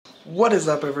What is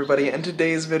up, everybody? In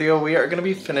today's video we are going to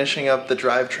be finishing up the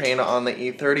drivetrain on the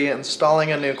E30,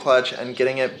 installing a new clutch and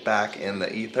getting it back in the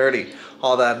E30.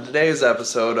 All that in today's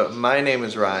episode. My name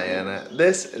is Ryan.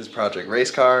 This is Project Race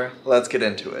Car. Let's get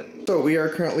into it. So we are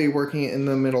currently working in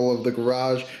the middle of the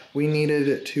garage. We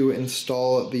needed to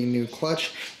install the new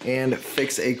clutch and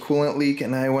fix a coolant leak,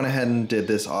 and I went ahead and did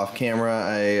this off camera.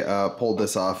 I pulled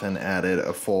this off and added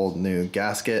a full new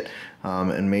gasket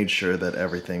and made sure that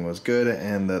everything was good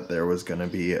and that there was going to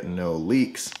be no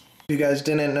leaks. If you guys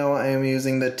didn't know, I am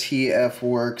using the TF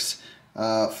Works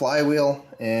flywheel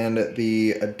and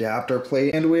the adapter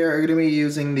plate, and we are going to be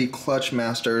using the Clutch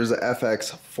Masters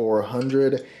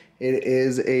FX400. It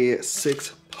is a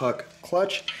 6-puck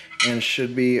clutch and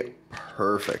should be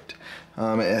perfect.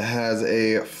 It has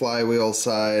a flywheel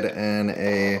side and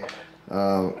a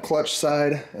clutch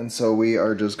side, and so we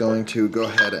are just going to go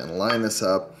ahead and line this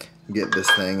up and get this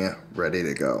thing ready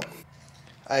to go.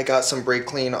 I got some brake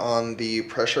clean on the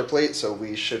pressure plate, so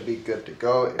we should be good to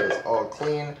go. It is all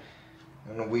clean,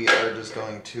 and we are just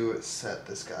going to set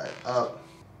this guy up.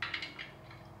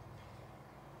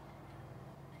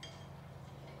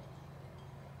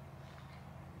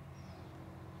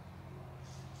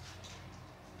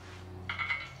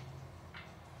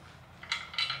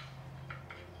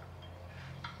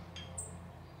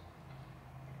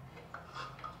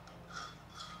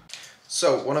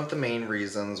 So one of the main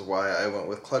reasons why I went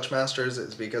with Clutch Masters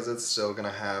is because it's still going to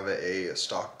have a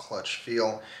stock clutch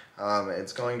feel.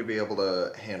 It's going to be able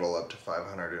to handle up to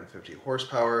 550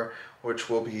 horsepower, which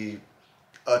will be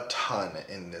a ton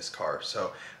in this car.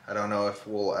 So I don't know if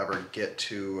we'll ever get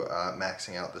to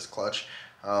maxing out this clutch,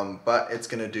 but it's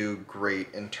going to do great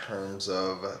in terms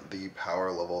of the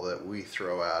power level that we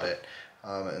throw at it.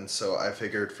 And so I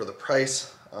figured for the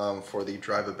price, for the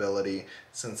drivability,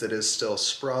 since it is still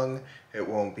sprung, it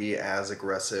won't be as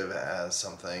aggressive as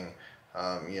something,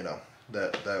 you know,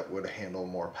 that would handle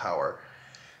more power.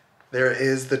 There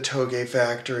is the Toge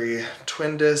Factory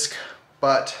twin disc,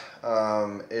 but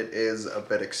it is a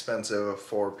bit expensive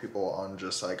for people on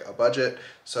just like a budget,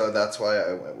 so that's why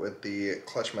I went with the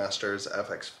Clutch Masters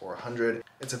FX400.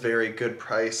 It's a very good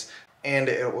price, and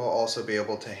it will also be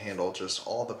able to handle just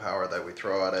all the power that we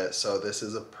throw at it, so this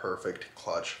is a perfect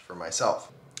clutch for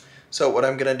myself. So what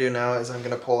I'm going to do now is I'm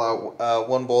going to pull out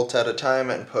one bolt at a time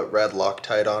and put red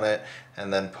Loctite on it,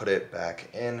 and then put it back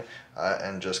in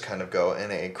and just kind of go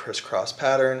in a crisscross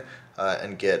pattern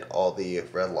and get all the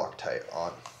red Loctite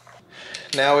on.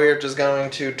 Now we are just going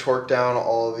to torque down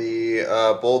all the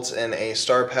bolts in a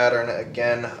star pattern.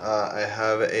 Again, I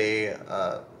have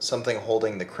a something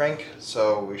holding the crank,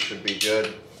 so we should be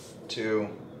good to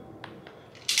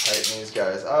tighten these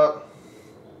guys up.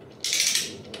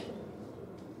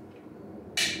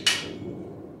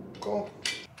 Cool.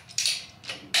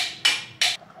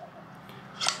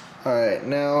 Alright,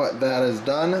 now that is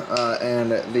done,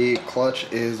 and the clutch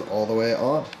is all the way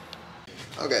on.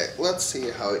 Okay, let's see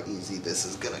how easy this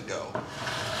is gonna go.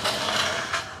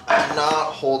 I'm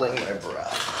not holding my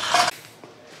breath.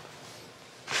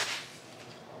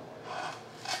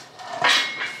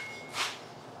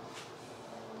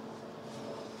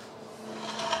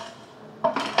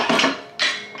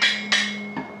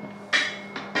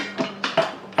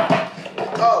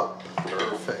 Oh,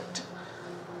 perfect.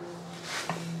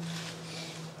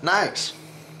 Nice.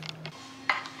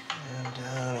 And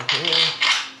down here.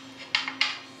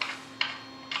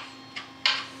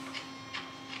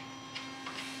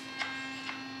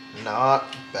 Not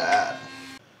bad.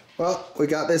 Well, we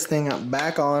got this thing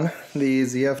back on. The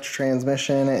ZF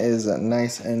transmission is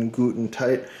nice and good and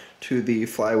tight to the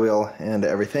flywheel and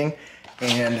everything.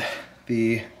 And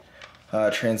the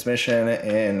transmission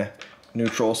in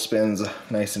neutral spins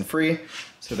nice and free.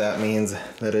 So that means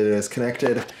that it is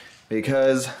connected,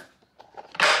 because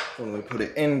when we put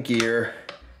it in gear,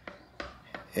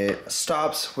 it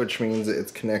stops, which means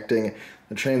it's connecting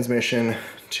the transmission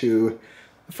to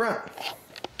the front.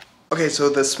 Okay, so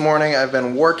this morning I've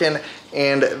been working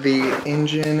and the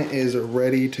engine is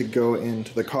ready to go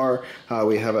into the car.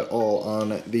 We have it all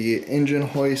on the engine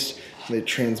hoist, the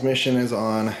transmission is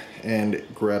on, and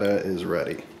Greta is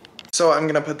ready. So I'm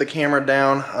gonna put the camera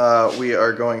down. We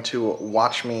are going to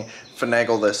watch me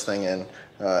finagle this thing in,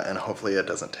 and hopefully it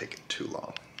doesn't take too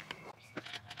long.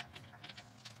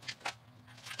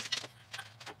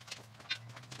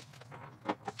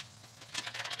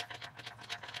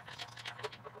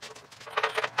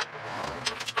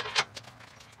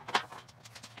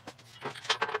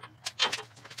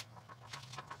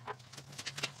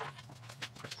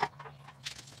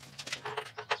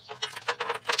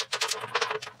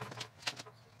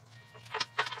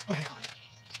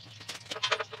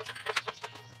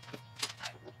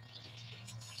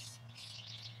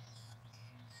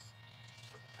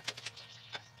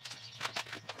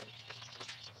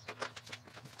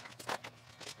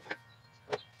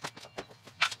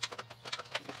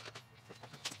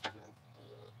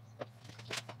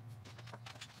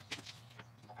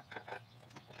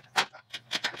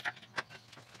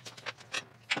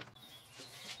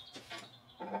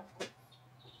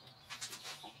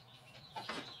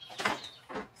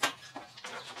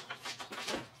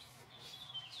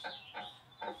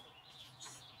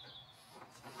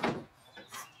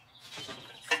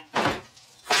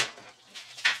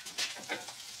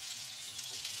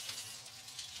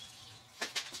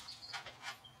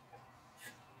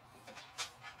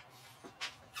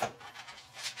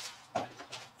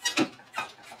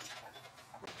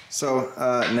 So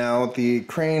now the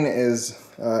crane is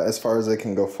as far as it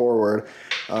can go forward,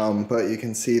 but you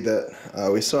can see that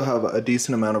we still have a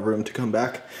decent amount of room to come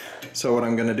back. So what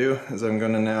I'm going to do is I'm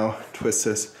going to now twist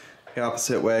this the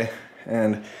opposite way,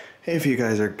 and if you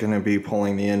guys are going to be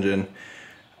pulling the engine,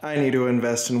 I need to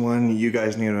invest in one, you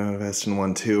guys need to invest in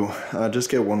one too. Just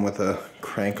get one with a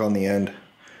crank on the end,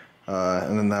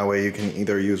 and then that way you can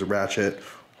either use a ratchet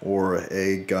or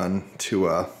a gun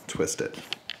to twist it.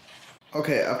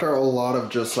 Okay, after a lot of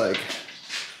just like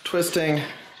twisting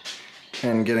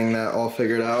and getting that all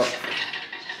figured out,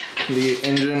 the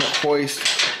engine hoist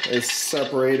is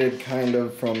separated kind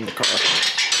of from the car.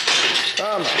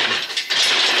 Come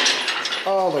on.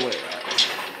 All the way around.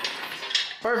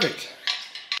 Perfect.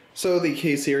 So the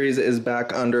K-Series is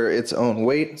back under its own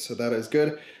weight, so that is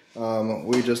good.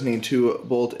 We just need to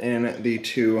bolt in the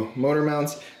two motor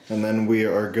mounts, and then we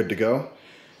are good to go.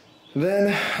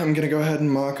 Then I'm gonna go ahead and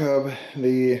mock up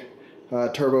the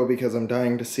turbo because I'm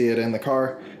dying to see it in the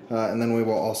car, and then we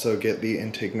will also get the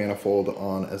intake manifold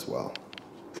on as well.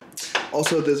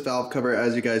 Also, this valve cover,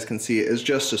 as you guys can see, is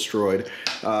just destroyed.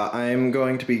 I'm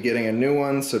going to be getting a new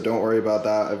one, so don't worry about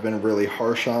that. I've been really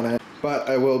harsh on it, but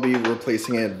I will be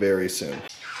replacing it very soon.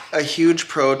 A huge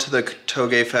pro to the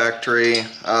Toge factory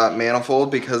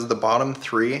manifold, because the bottom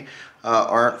three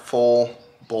aren't full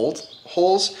bolt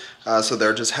holes, so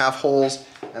they're just half holes,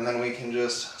 and then we can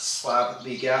just slap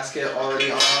the gasket already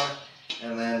on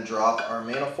and then drop our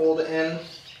manifold in,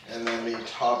 and then the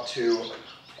top two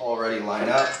already line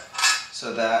up.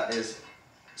 So that is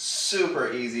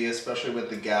super easy, especially with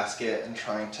the gasket and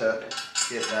trying to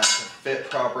get that to fit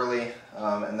properly,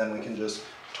 and then we can just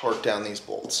torque down these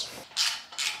bolts.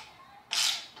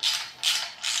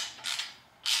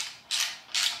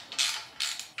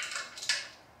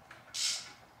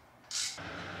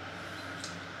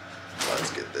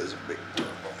 Let's get this big turbo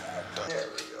done. There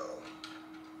we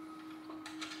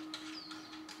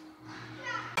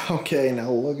go. Okay,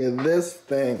 now look at this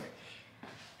thing.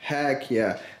 Heck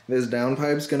yeah. This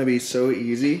downpipe's gonna be so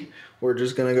easy. We're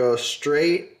just gonna go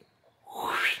straight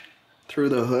through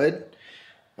the hood.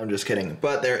 I'm just kidding.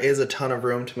 But there is a ton of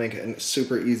room to make a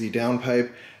super easy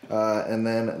downpipe. And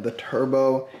then the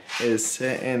turbo is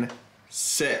sitting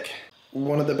sick.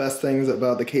 One of the best things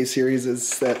about the K-Series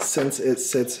is that since it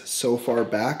sits so far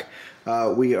back,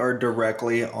 we are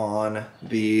directly on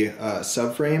the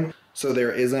subframe. So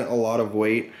there isn't a lot of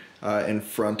weight in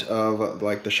front of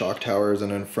like the shock towers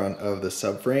and in front of the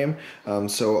subframe.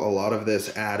 So a lot of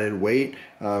this added weight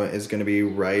is going to be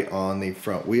right on the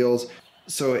front wheels.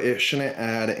 So it shouldn't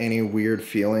add any weird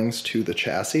feelings to the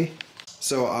chassis.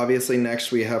 So obviously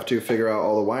next we have to figure out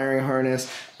all the wiring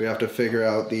harness. We have to figure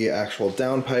out the actual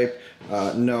downpipe.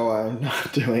 No, I'm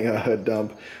not doing a hood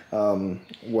dump.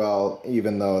 Well,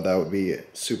 even though that would be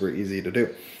super easy to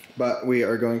do. But we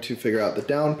are going to figure out the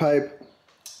downpipe.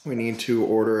 We need to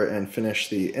order and finish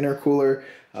the intercooler,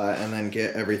 and then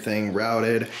get everything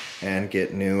routed and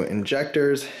get new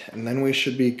injectors, and then we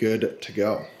should be good to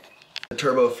go. The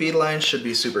turbo feed line should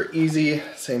be super easy.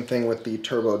 Same thing with the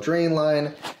turbo drain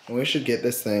line, and we should get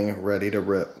this thing ready to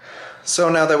rip. So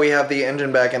now that we have the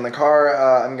engine back in the car,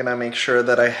 I'm gonna make sure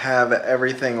that I have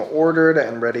everything ordered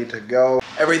and ready to go.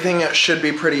 Everything should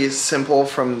be pretty simple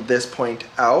from this point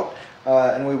out,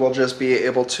 and we will just be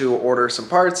able to order some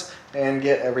parts and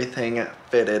get everything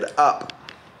fitted up.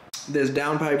 This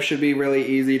downpipe should be really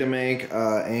easy to make,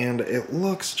 and it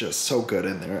looks just so good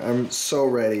in there. I'm so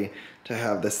ready to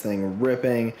have this thing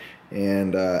ripping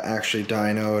and actually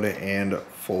dynoed and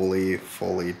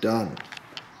fully done.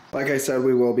 Like I said,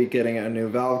 we will be getting a new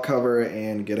valve cover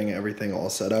and getting everything all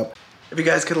set up. If you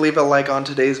guys could leave a like on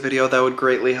today's video, that would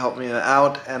greatly help me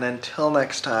out. And until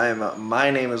next time,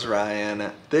 my name is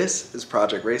Ryan. This is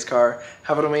Project Race Car.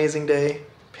 Have an amazing day.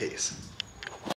 Peace.